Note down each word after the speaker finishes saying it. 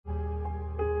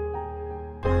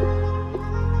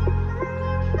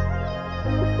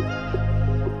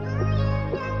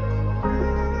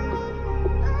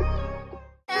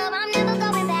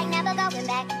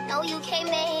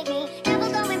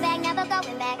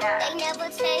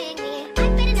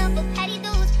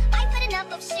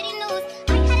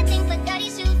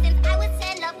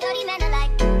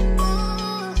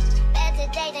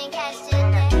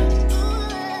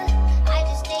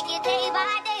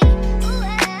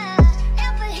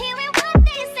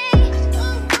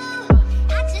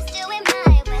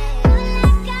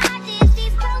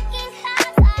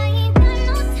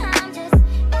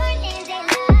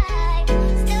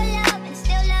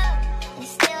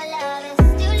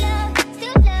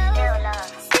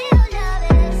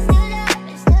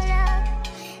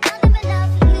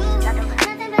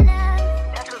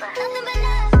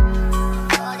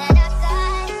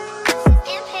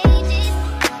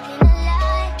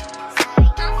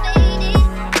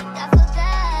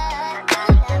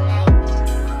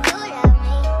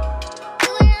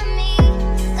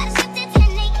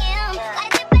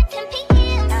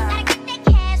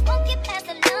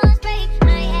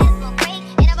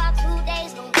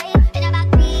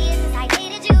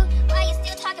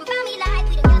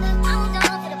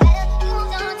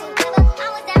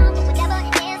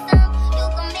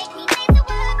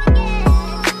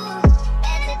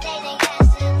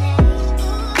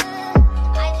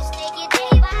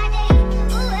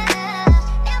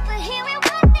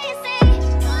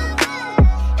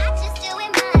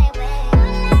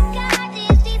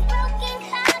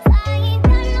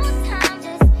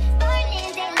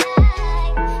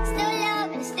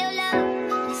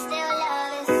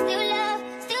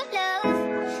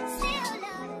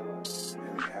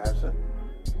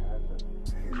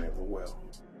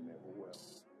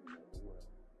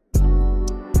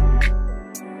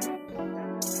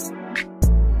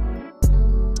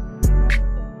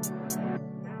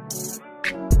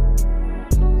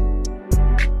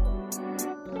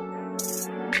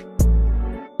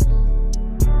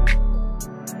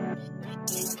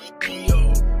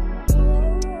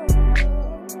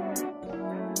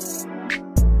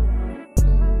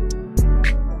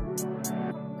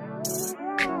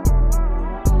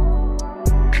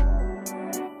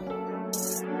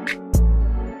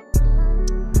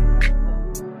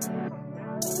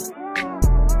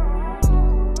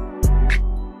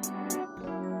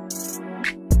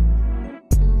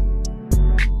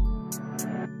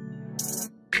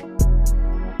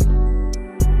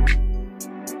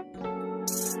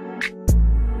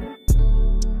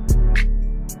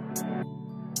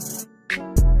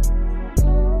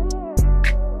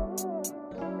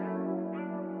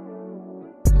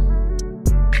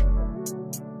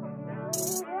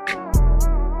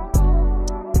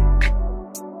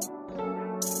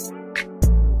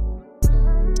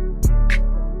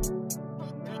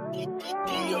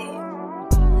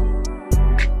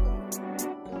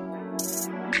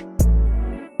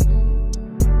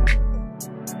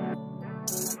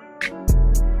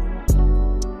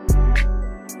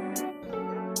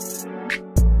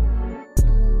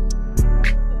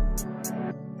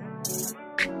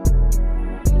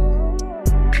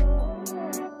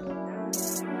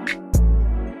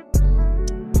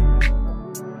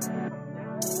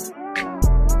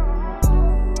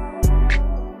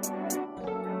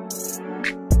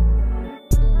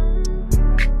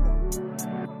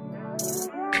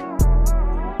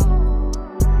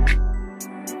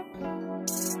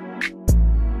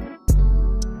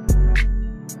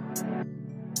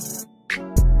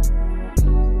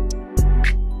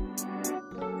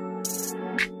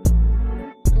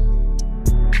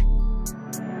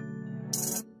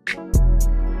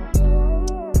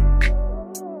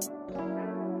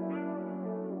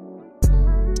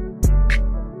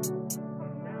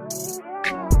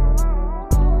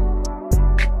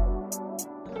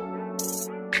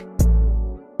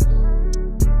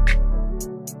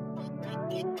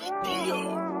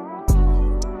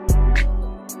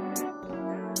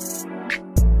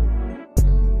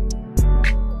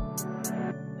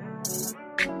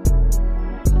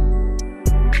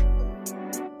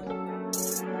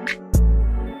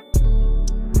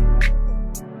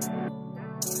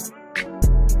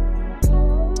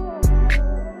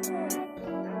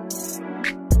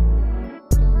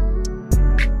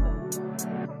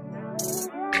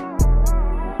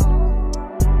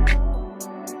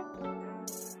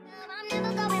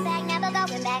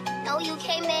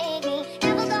can't make me.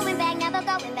 Never going back, never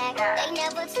going back. They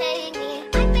never take me.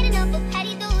 I've been enough of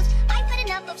petty dudes. I've been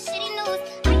enough of shitty news.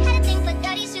 I had a thing for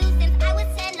dirty shoes since I was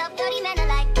 10. Love dirty men are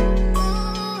like,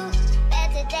 ooh,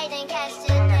 better day than cash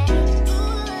today.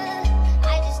 Ooh,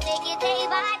 I just take it day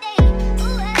by day.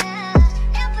 Ooh,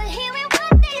 never hearing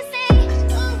what they say.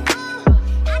 Ooh,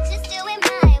 I just do it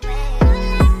my way. All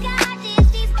I got is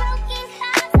these broken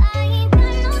hearts. I ain't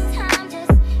got no time,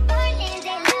 just burning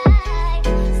daylight.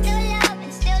 Still love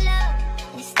and still love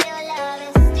and still love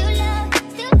and still love,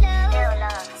 still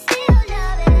love, still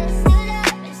love and still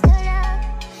love and still love.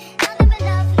 Nothing but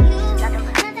love for you, nothing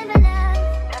but love,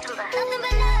 nothing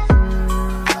but love.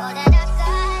 All that I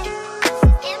got is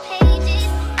in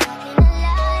pages, talking a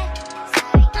lie.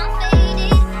 Sorry, I'm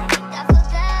faded. I think I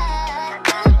forgot.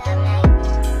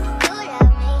 You love me, you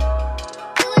love me,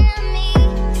 you love me.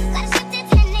 Gotta shift at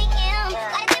 10 a.m.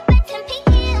 Gotta dip at 10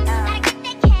 p.m. Gotta get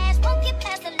that cash, won't get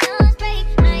past the lunch break.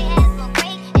 I ain't asked for a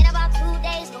break in about 2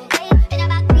 days, no wait. Been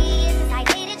about 3 years since I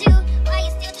dated you. Why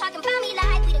you still talking about me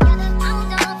like we together? I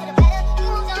moved on for the better, you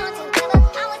moved on to whatever.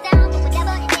 I was down for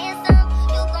whatever and then some.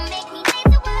 You gon' make me late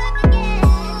to work again.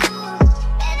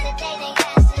 Better day than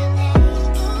yesterday.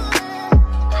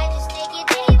 Ooh, I just take it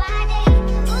day by day.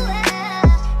 Ooh,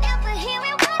 never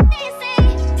hearing what they say.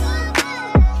 Ooh,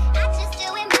 I just do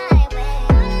it my way.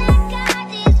 All I got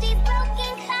is these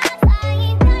broken hearts. I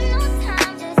ain't got no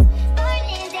time, just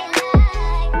burning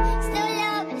daylight. Still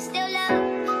love and still love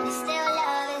and still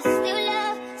love and still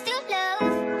love, still love,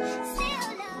 still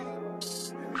love.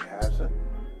 He hasn't.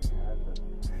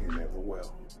 He never will.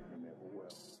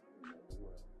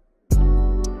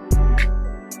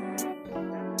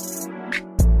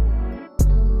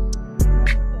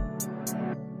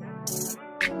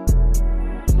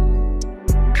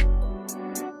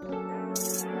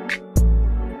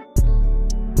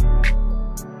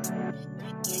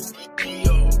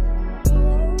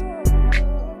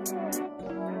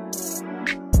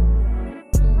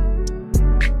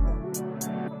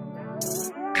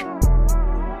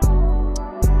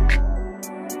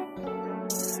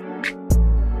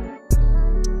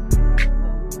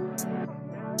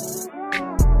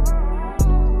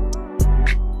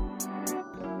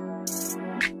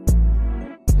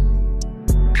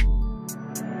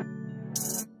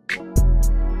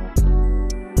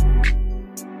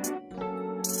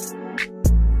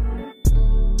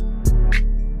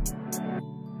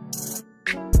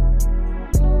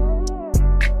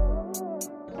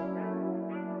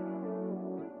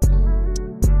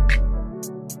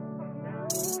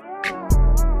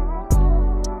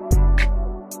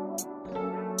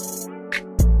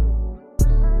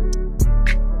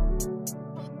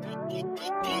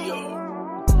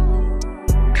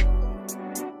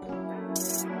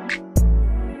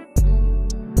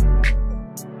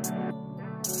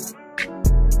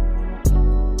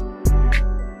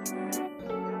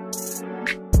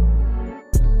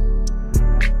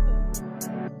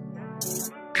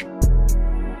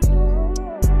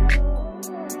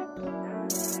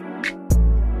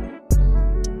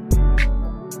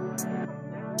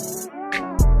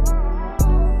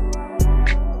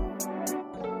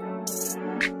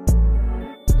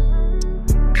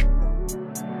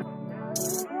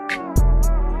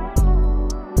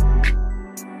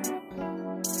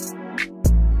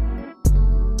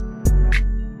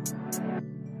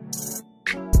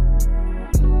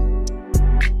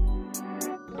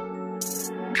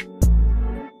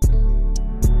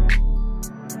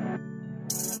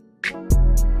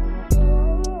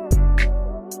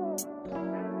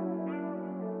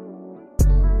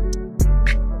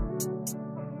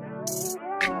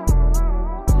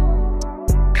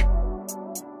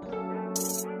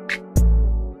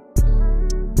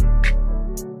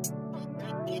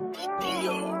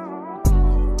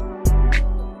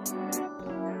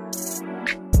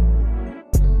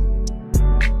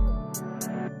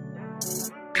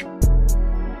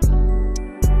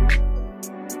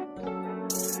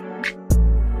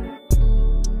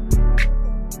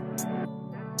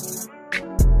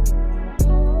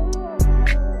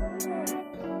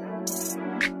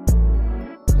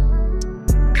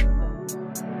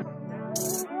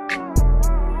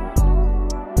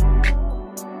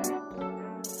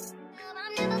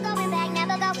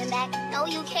 No,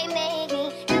 you can't make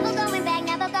me. Never going back,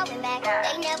 never going back.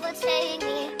 They never take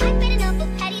me. I've been enough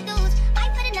of petty dudes.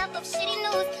 I've been enough of shitty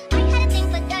news. I had a thing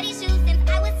for dirty shoes since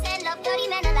I was 10. Love dirty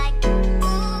men are like,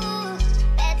 ooh,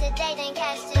 better day than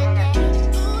cash today.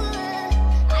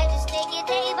 Ooh, I just take it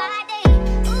day by day.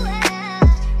 Ooh,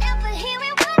 never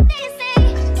hearing what they say.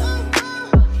 Ooh,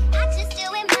 I just do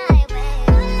it my way.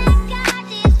 All I got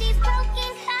is these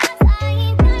broken hearts. I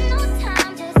ain't got no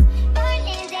time, just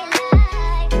burning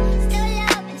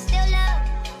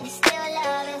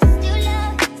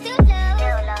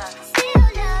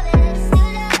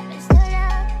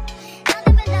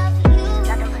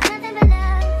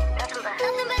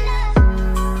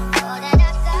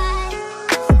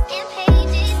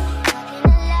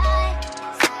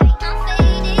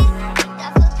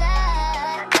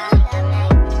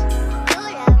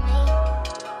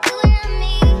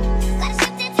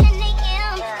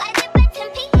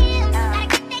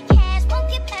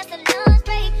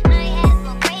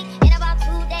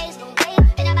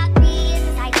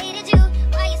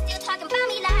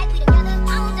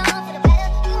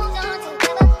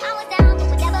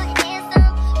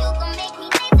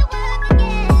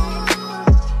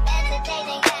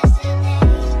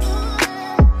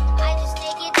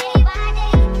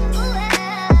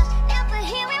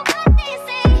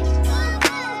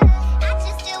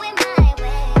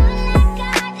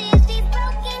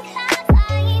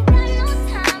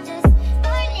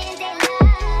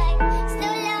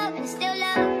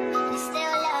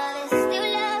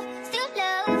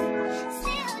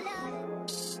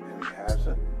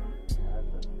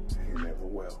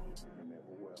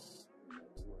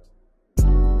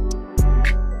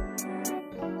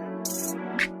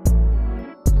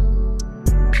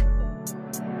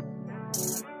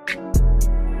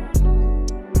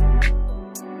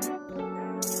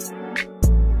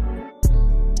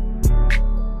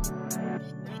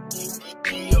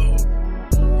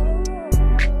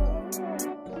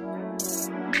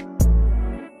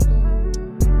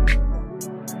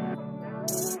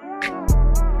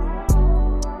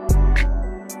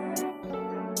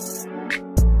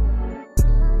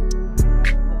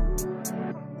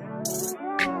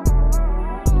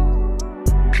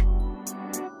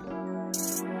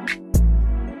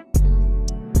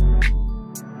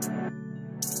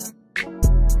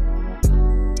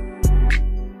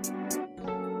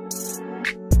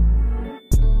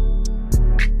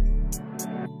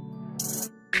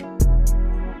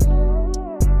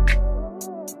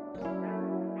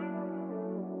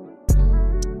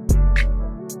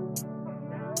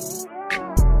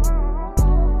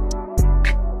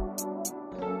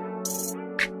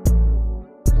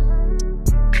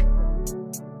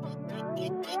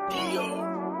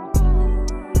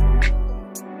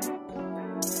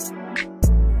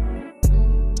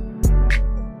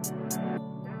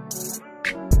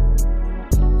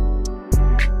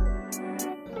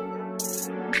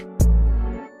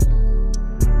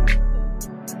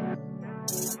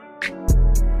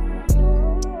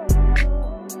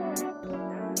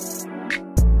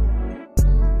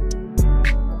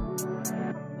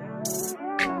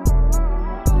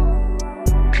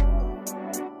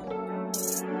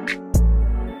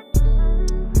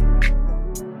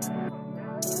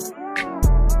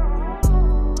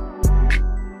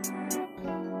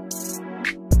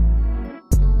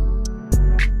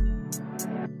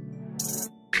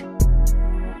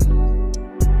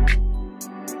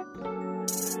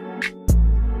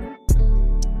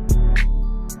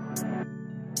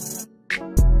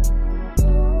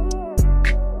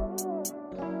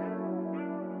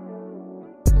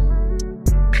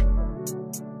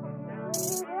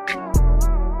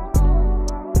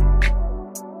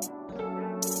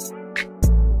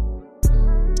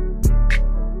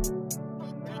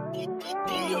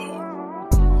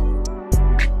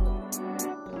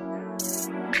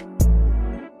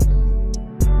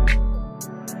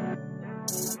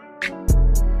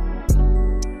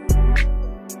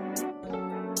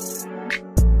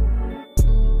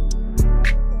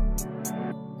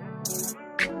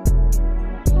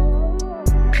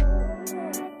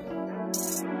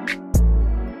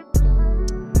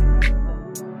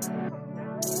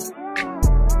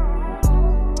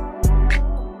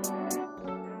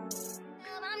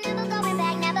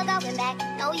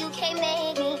No, you can't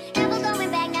make me. Never going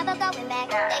back, never going back.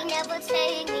 They never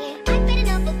take me.